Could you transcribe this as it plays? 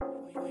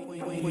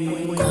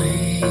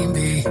Queen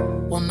bee,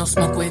 want no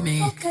smoke with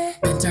me. Okay.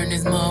 Been turn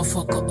this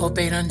motherfucker up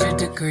 800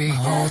 degrees.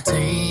 Whole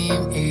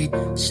team eat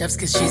chefs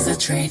cause she's a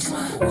treat.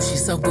 Ooh,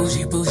 she's so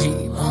bougie,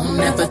 bon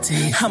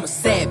appetit. I'm a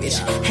savage,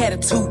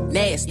 attitude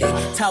nasty.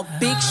 Talk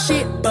big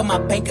shit, but my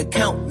bank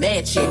account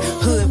match it.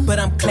 Hood, but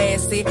I'm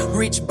classy.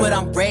 Rich, but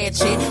I'm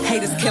ratchet.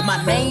 Haters kept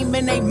my name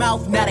in their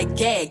mouth, now they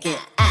gagging.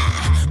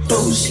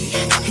 Bougie.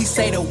 He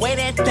say the way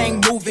that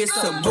thing move, it's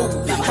a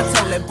movie. I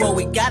told that boy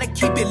we gotta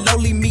keep it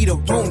lowly, me the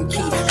room key.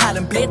 I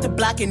done bled the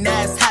block and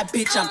now it's hot,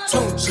 bitch, I'm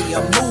Tunchi.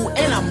 I'm mood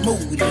and I'm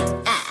moody.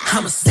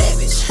 I'm a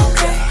savage.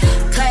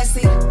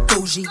 Classy,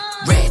 bougie,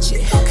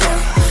 ratchet.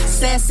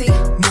 Sassy,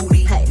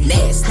 moody,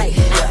 nasty.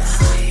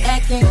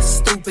 Acting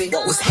stupid,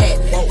 what's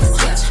happening?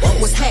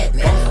 What's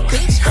happening?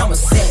 Bitch, I'm a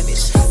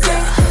savage.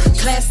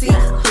 Classy,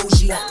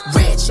 bougie,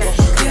 ratchet.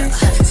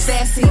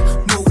 Sassy,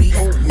 moody,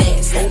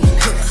 nasty.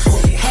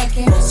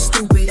 Hacking,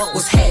 stupid,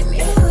 what's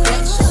happening?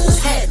 What's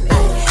happening?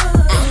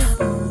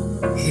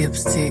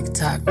 Hips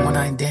tick-tock when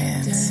I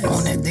dance.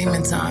 On that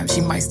demon time,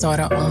 she might start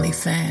her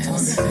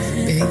OnlyFans.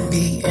 Big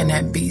B and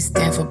that B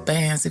stand for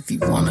bands. If you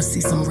wanna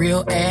see some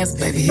real ass,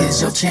 baby,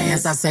 here's your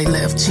chance. I say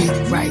left cheek,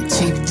 right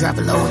cheek, drop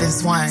it low and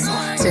swing.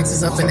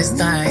 Texas up in this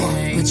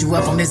thing, put you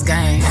up on this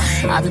game.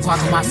 I be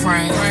parking my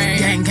frame,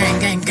 gang, gang,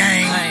 gang,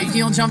 gang. If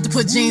you don't jump to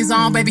put jeans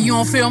on, baby, you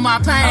don't feel my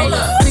pain.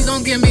 Please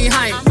don't give me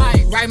hype,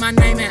 write my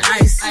name in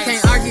ice.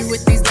 Can't argue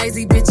with these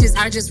lazy bitches,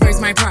 I just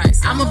raise my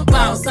price. I'm a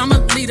boss, I'm a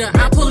leader,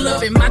 I pull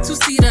up in my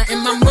two-seater,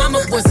 and my mama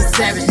was a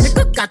savage.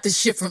 Nigga got this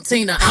shit from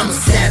Tina, I'm a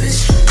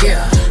savage,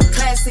 yeah.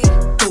 Classy,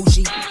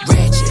 bougie,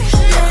 ratchet,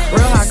 yeah.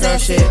 Real hot girl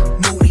shit.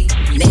 Moody,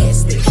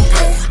 nasty,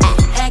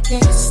 yeah.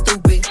 Acting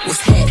stupid, what's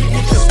happening?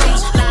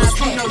 What's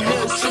happening?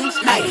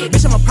 Hey,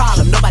 bitch, I'm a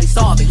problem, nobody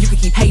solve it. You can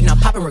keep hating, I'm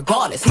popping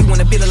regardless. He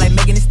wanna build it like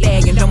Megan Thee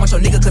Stallion. Don't want your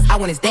nigga cause I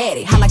want his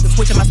daddy. I like to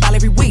switch up my style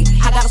every week.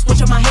 I gotta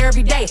switch up my hair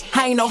every day.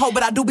 I ain't no hoe,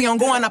 but I do be on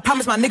going. I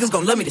promise my niggas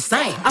gon' love me the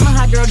same. I'm a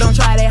hot girl, don't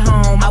try it at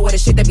home. I wear the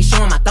shit that be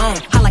showing my thong.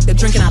 I like to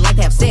drink and I like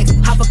to have sex.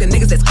 I fuck the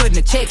niggas that's cutting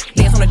the checks.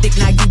 Dance on a dick,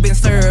 now you been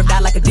served. I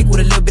like a dick with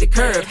a little bit of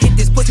curve. Hit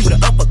this pussy with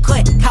an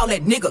uppercut. Call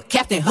that nigga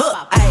Captain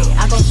Hook. Ayy,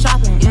 I go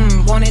shopping,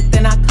 want it,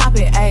 then I cop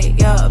it, ayy,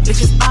 yeah,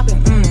 bitches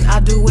popping, I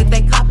do what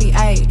they copy,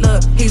 ayy,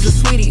 look, he's a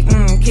sweetie,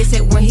 kiss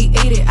it when he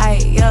eat it,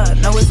 ayy, yeah,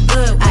 know it's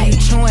good when you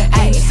chewing,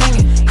 ayy,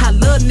 singing. I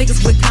love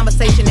niggas with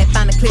conversation that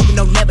find a clip with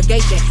no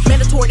navigation.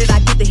 Mandatory that I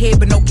get the head,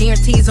 but no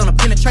guarantees on a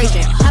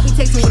penetration. I be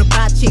texting with a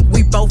bi chick,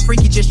 we both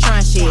freaky, just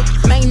trying shit.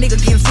 Main nigga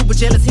getting super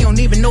jealous, he don't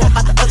even know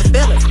about the other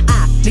fellas.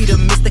 I need a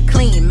Mr.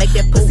 Clean, make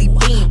that pussy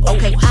beam,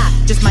 okay,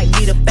 I just might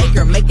need a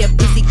baker, make that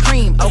pussy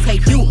cream, okay,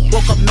 you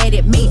woke up mad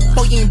at me,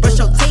 before you ain't brush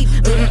your teeth,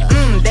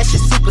 that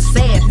shit super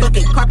sad,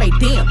 fucking carpe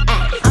diem.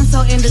 I'm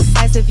so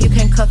indecisive, you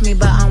can't cuff me,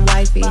 but I'm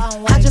wifey.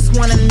 I just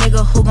want a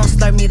nigga who gon'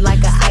 slurp me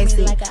like a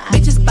icy.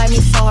 Bitches bite me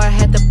so hard,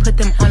 had to put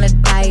them on a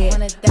diet.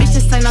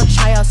 Bitches ain't no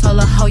tryouts, so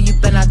a hoe, you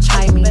better not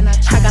try me.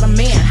 I got a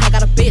man, I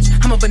got a bitch,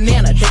 I'm a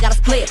banana, they got a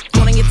split.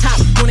 One on your top,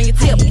 one on your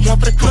tip, one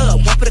for the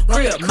club, one for the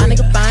crib. My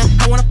nigga fine,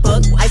 I wanna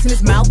fuck, ice in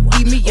his mouth,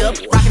 eat me up,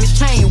 rockin' his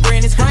chain,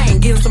 wearing his ring,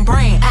 getting some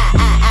brain.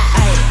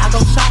 I go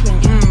shopping,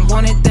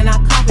 want it, then I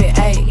cop it,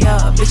 ayy,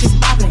 yeah, bitches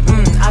poppin',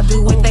 I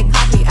do what they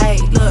copy,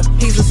 ayy, look,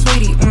 he's a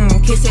sweetie,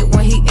 kiss it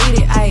when he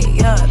eat it, ayy,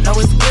 yeah, know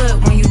it's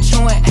good when you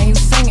chewing and you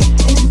singing.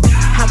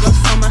 I go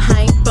summer,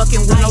 I ain't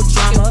fucking with no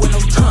drama,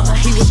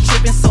 he was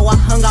trippin', so I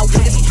hung out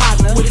with his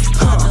partner,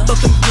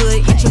 fucking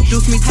good,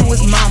 introduced me to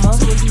his mama,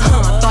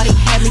 thought he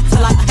had me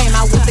till I came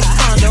out with the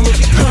condom,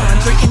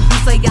 drinking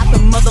Douce out the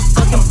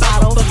motherfucking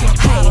bottle,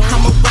 hey,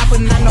 I'm a rapper,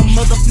 not no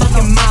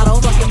motherfucking model,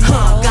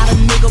 got a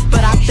nigga,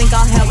 but I think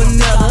I'll have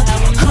another,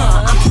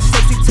 I'm too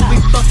sexy to be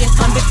fucking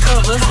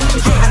undercover,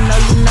 I know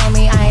you know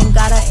me, I ain't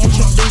gotta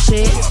introduce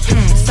it,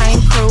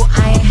 same crew,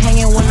 I ain't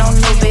hanging with no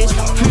new bitch,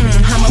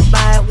 I'ma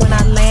buy it when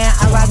I land,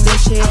 I rock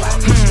this shit,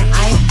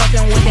 I ain't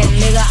fucking with that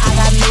nigga, I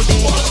got new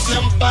bitch.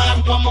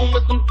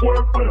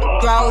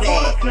 Throw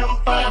that,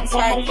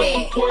 twerk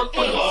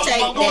that,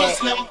 shake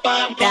that,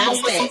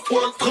 bounce that,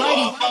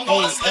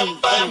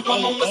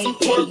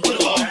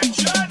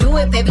 do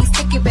it, baby,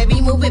 stick it,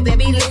 baby, move it,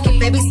 baby, lick it,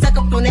 baby, suck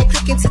up on that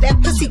click into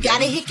that pussy,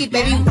 got it, hick it,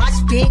 baby, watch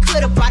big,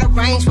 could've brought a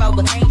Range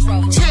Rover,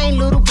 chain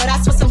little, but I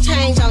spent some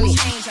change on it,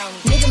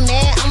 nigga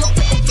mad, I'ma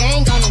put the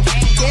gang on him,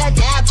 they'll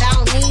die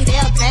about me,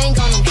 they'll bang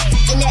on him,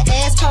 and that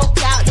ass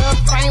poked out, the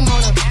frame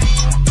on him,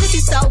 pussy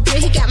so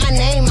good, he got my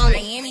name on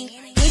it.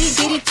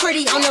 Bitty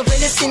pretty, I'm the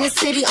realest in the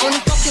city. Only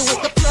fucking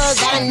with the plug.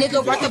 Got a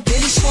nigga rock a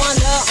Billy showing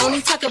love.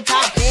 Only talk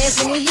about bands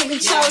when we hit me.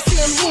 Chose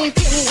him, he ain't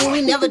pick me, and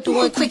we never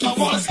doing quickie. I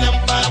want a slim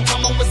fine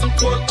woman with some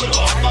twerk with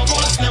her. I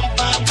want a slim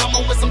fine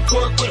woman with some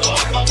twerk with her.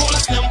 I want a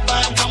slim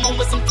fine woman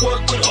with some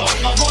twerk with her.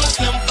 I want a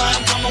slim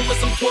fine woman with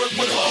some twerk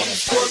with her.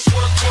 Twerk,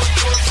 twerk, twerk,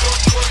 twerk,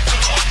 twerk,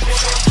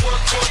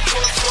 twerk, twerk, twerk,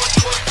 twerk,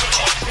 twerk,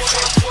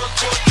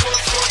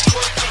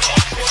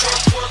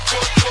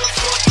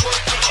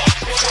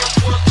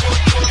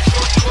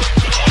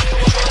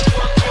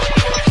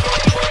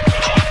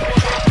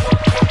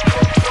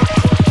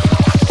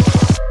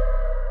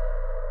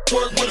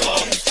 Work with her,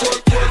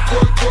 work, work,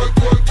 work, work,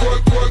 work, work.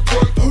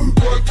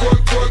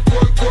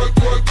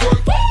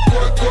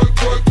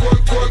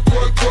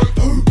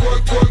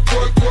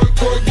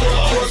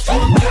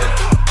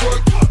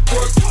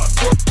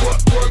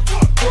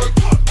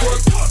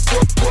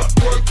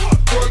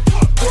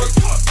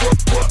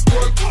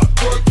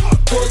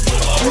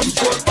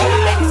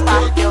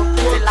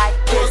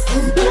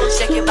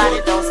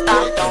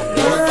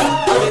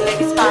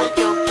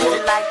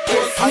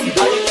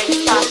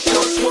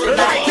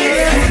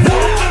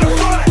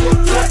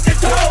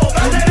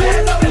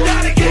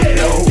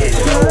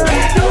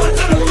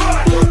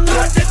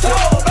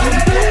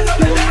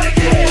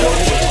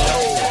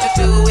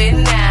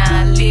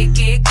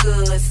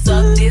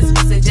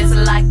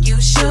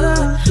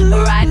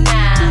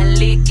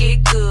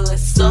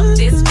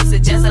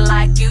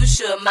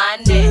 to my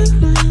neck,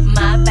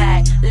 my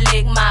back,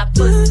 lick my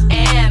pussy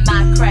and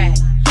my crack.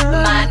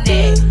 My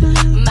neck,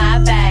 my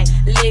back,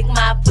 lick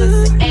my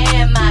pussy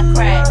and my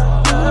crack.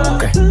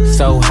 Okay,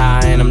 so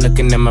high and I'm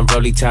looking at my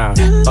rollie time.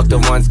 Fuck the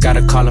ones,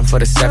 gotta call him for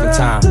the 7th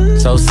time.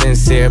 So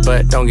sincere,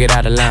 but don't get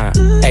out of line.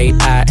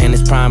 AI and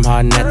it's prime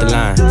hardin' at the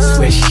line.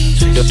 Swish,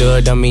 do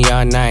it on me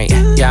all night.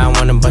 Yeah, I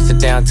wanna bust it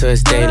down till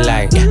it's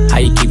daylight. How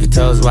you keep your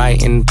toes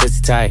white and the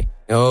pussy tight?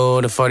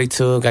 Oh, the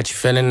 42 got you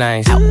feeling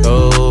nice.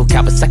 Oh,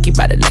 Kawasaki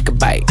bite it like a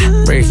bite.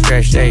 Rich,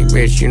 fresh, shake,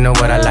 rich, you know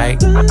what I like.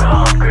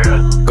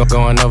 Girl,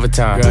 going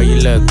overtime. Girl, you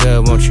look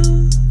good, won't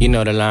you? You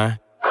know the line.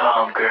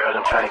 Come, girl,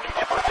 I'm trying to get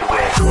your pussy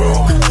wet.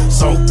 Girl,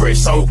 so fresh,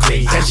 so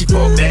clean. And she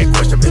put that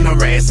question in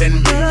her ass and me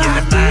in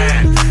the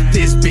mind.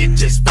 This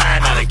bitch is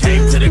fine. I done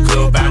came to the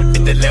club out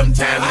 11 times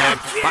now.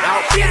 My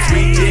outfit's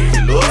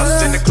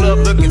ridiculous. In the club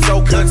looking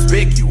so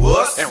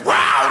conspicuous. And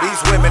wow,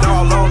 these women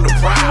all on the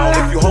prowl.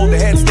 If you hold the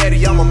hand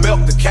steady, I'ma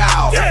milk the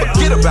cow.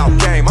 Forget about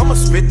game, I'ma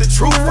spit the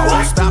truth. I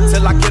won't stop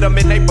till I get them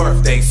in their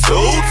birthday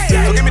suits.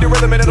 So give me the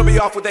rhythm and it'll be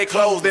off with their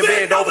clothes. Then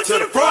bend over to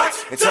the front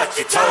and touch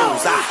your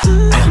toes.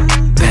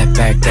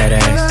 Back that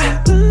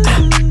ass.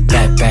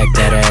 Back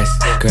that ass.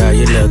 Girl,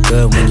 you look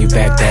good when you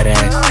back that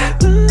ass.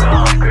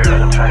 Come,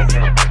 girl, I'm trying to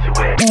get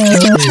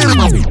your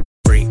pussy wet.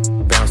 Freak,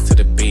 bounce to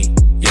the beat.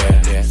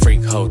 Yeah.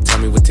 Freak hoe, tell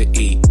me what to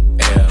eat.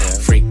 Yeah.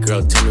 Freak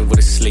girl, tell me what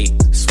to sleep.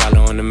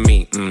 Swallow on the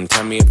meat.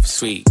 Tell me if it's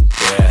sweet.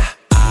 Yeah.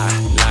 I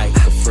like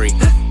a freak.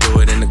 Do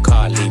it in the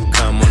car, leave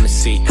cum on the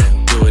seat.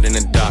 Do it in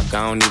the dark,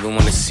 I don't even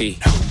wanna see.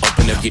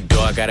 Open up your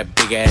door, I got a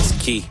big ass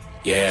key.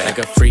 Yeah, like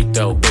a freak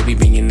though, baby,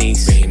 be your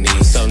niece.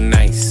 So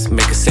nice,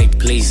 make her say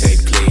please.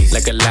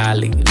 Like a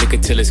lolly, lick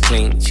it till it's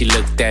clean. She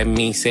looked at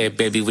me, said,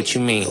 baby, what you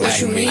mean?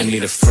 I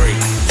need a freak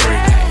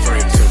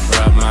to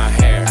rub my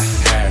hair.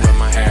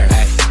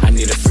 I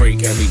need a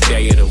freak every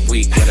day of the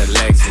week with her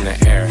legs in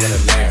the air.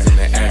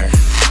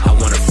 I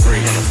want a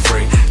freak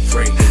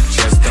who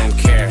just don't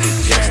care.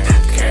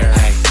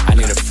 I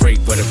need a freak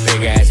with a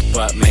big ass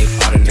butt, make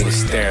all the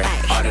niggas stare.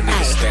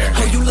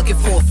 Oh, you looking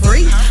for a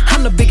freak?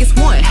 I'm the biggest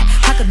one.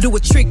 I could do a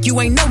trick you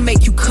ain't know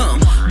make you come.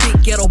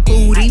 Big ghetto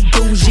booty,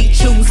 bougie,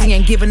 choosy,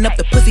 ain't giving up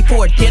the pussy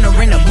for a dinner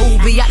and a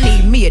movie. I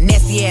need me a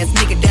nasty ass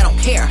nigga that don't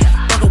care.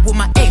 Fuck up with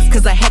my ex,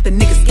 cause I had the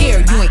nigga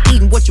scared. You ain't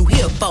eating what you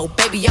here for,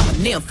 baby, I'm a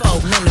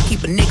nympho. Known to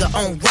keep a nigga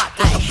on rock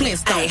like a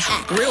Flintstone.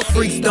 Real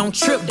freaks don't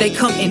trip, they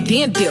come and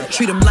then dip.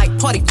 Treat them like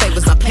party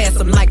favors, I pass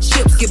them like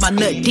chips. Get my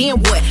nut, then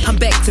what? I'm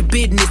back to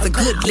business, a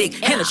good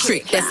lick and a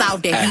trick, that's all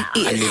that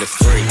he is. I need a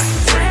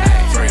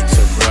freak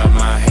to rub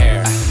my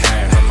hair.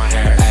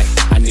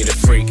 I need a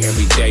freak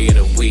every day of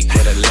the week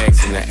with her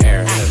legs in the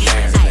air.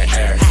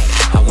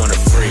 I want a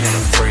freak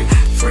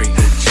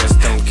who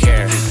just don't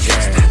care.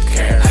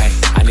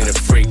 I need a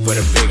freak with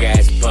a big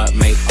ass butt,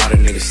 make all the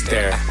niggas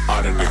stare.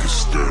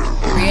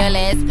 Real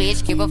ass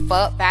bitch, give a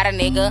fuck about a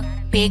nigga.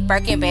 Big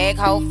Birkin bag,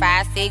 hold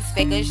 5-6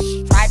 figures.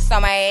 Stripes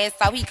on my ass,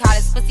 so he call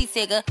his pussy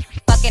Tigger.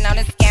 Fucking on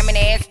a scamming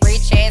ass,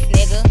 rich ass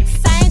nigga.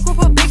 Same group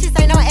of bitches,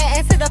 ain't no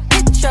ass to the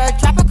picture.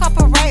 Drop a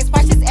couple racks,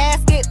 watch his ass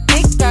get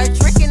bigger.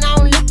 Tricking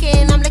on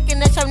licking, I'm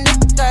looking at your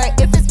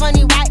nigga. If it's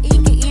money right, he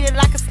can eat it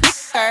like a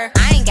snicker.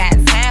 I ain't got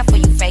time for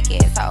you fake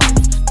ass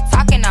hoes.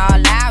 Talking all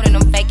loud in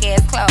them fake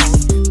ass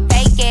clothes.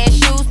 Fake ass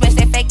shoes, match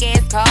that fake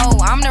ass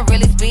gold. I'm the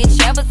realest bitch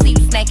ever see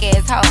you snake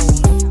ass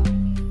hoes.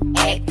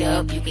 Act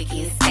up, you can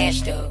get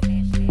snatched up.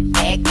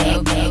 Act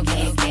up, you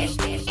can get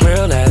snatched up.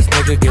 Real ass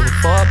nigga, give a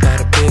fuck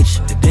about a bitch.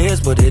 It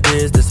is what it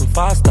is, this some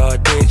 5-star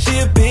dick. She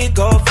a big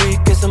old freak,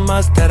 it's a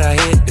must that I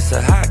hit. It's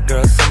a hot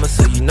girl summer,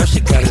 so you know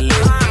she got it lit.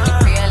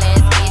 Real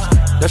ass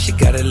bitch. Know she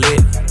got it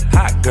lit.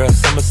 Hot girl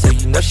summer, so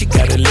you know she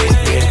got it lit.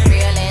 Yeah.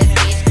 Real ass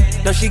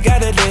bitch. Know she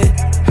got it lit.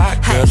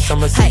 Hot girl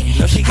summer, so you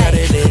know she got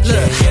it lit.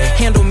 Look,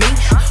 handle me?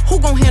 Who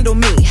gon' handle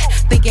me?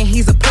 Thinking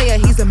he's a player,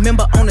 he's a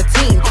member on the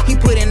team. He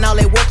put in all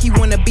that work, he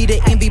wanna be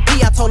the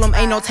MVP. I told him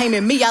ain't no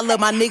taming me, I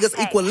love my niggas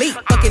equally.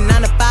 Fucking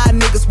 9 to 5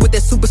 niggas with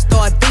that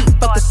superstar beat.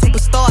 Fuck the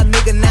superstar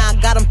nigga, now I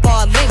got him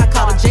far link. I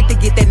called a Jake to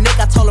get that nigga,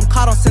 I told him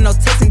call, don't send no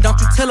text. And don't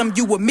you tell him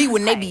you with me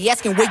when they be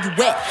asking where you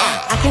at.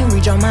 I can't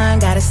read your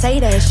mind, gotta say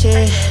that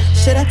shit.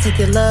 Should I take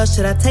your love,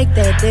 should I take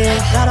that dick?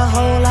 Got a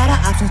whole lot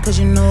of options, cause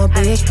you know a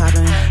bitch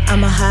poppin'.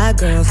 I'm a high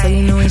girl, so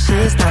you know when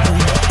shit's stoppin'.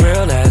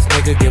 Real ass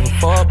nigga, give a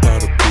fuck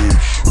about a bitch.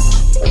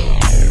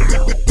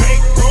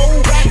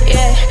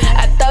 Yeah,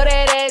 I throw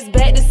that ass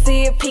back to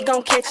see if he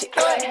gon' catch it.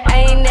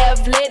 I ain't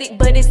athletic,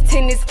 but it's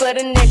tennis for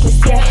the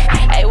necklace, yeah.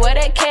 Hey, where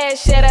that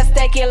cash at? I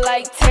stack it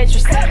like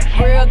Tetris.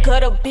 Real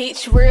gutter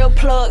bitch, real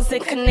plugs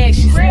and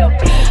connections.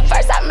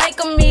 First I make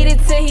him eat it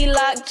till he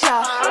lock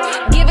jaw.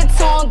 Give it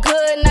to him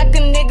good, knock a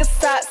nigga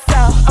socks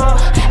off.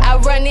 I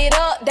run it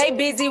up, they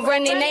busy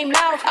running they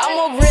mouth.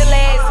 I'm a real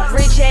ass,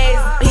 rich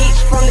ass bitch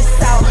from the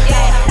south.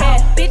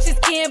 Yeah, bitches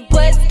can't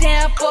bust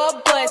down for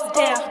a bust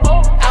down.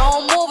 I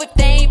don't move if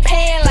they ain't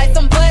paying like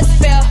some bus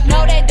fare.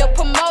 Know that the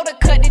promoter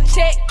cut the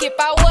check if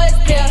I was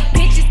there.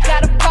 Bitches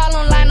got a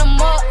problem, line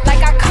them up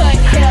like I cut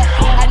hair.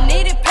 I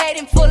need it paid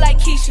in full like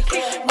Keisha.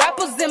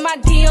 Rappers in my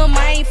DM,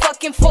 I ain't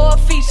fucking for a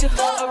feature.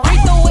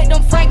 Aretha with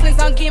them Franklins,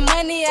 I'm getting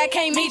money, I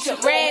can't meet you.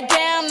 Ran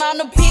down down on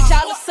the bitch,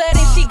 all of a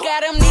sudden she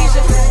got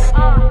amnesia.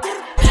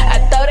 I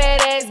throw that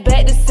ass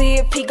back to see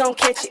if he gon'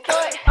 catch it.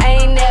 I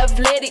ain't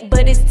athletic,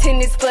 but it's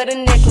tennis for the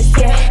necklace,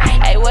 yeah.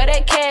 Hey, where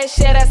that cash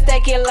at? I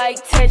stack it like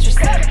Tetris.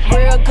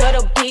 Real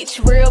gutter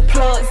bitch, real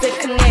plugs and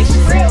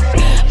connections.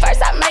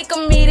 First I make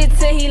him eat it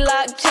till he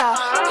locked jaw.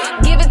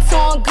 Give it to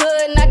him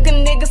good, knock a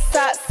nigga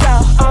socks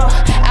off.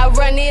 I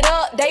run it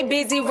up, they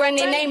busy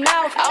running they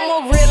mouth. I'm a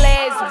real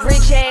ass,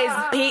 rich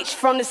ass bitch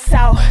from the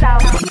south.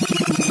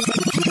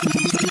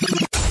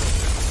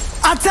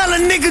 I tell a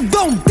nigga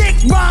don't dick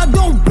ride,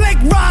 don't blink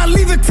ride,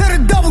 leave it to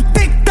the double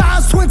thick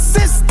thighs, twin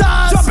sisters.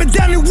 Drop it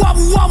down and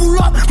wobble,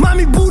 wobble up,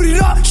 mommy boot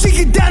it up, she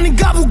get down and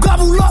gobble,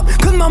 gobble up,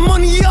 cause my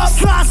money up.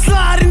 Slide,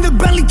 slide in the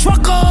belly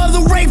trucker,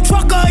 the rave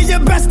trucker, your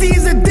bestie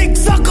is a dick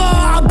sucker,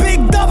 a big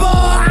double,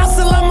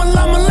 assalamu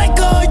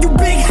alaikum, you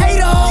big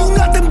hater, you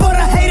nothing but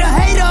a hater,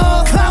 hater,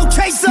 cloud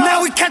chaser.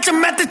 Now we catch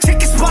him at the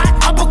chicken spot,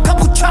 up a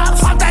couple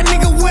chops, pop that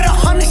nigga with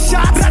 100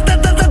 shots, da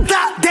da da da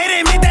da, they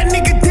didn't make that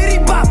nigga diddy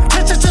bop,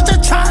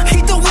 cha-cha-cha-cha-cha.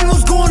 He thought we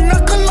was going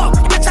knuckle up,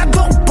 bitch I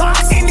don't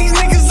box, and these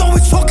niggas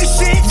always talking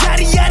shit,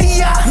 yada yada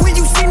yada. When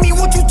you see me,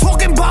 what you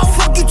talking about?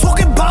 Fuck you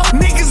talking about?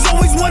 Niggas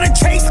always wanna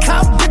chase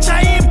clout, bitch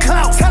I am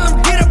clout. Tell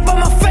him get up on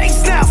my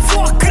face now,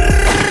 fuck.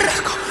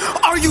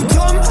 Are you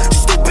dumb,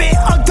 stupid,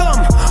 or dumb?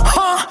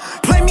 Huh?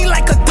 Play me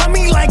like a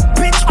dummy, like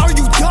bitch. Are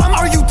you dumb?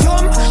 Are you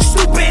dumb,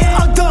 stupid,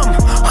 or dumb?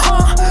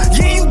 Huh?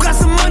 Yeah, you got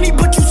some money,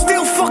 but you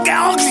still fucking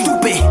ugly.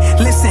 Stupid.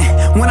 Listen,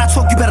 when I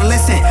talk, you better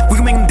listen. We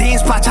can make them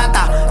dance,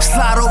 bachata,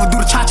 slide over, do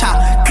the cha-cha.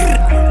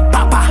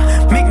 Papa,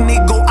 make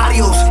nigga go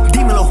adios.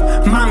 Dímelo,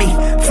 mami,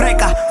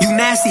 freca, you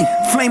nasty.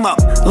 Flame up,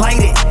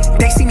 light it.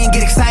 They see me and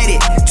get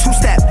excited.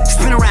 Two-step,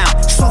 spin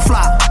around, so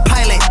fly,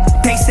 pilot,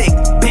 basic,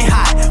 been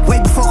hot,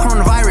 way before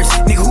coronavirus.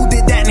 Nigga, who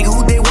did that? Nigga,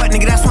 who did what?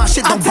 Nigga, that's my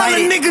shit, don't bite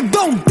it. I tell a nigga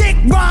don't dick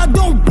ride,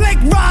 don't blink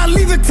ride,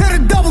 leave it to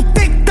the double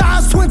thick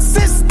thighs, twin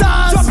sisters.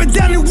 Drop it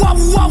down and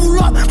wobble, wobble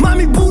up,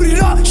 mommy boot it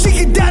up, she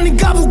get down and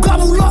gobble,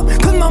 gobble up,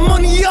 cause my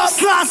money up.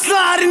 Slide,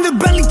 slide in the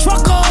belly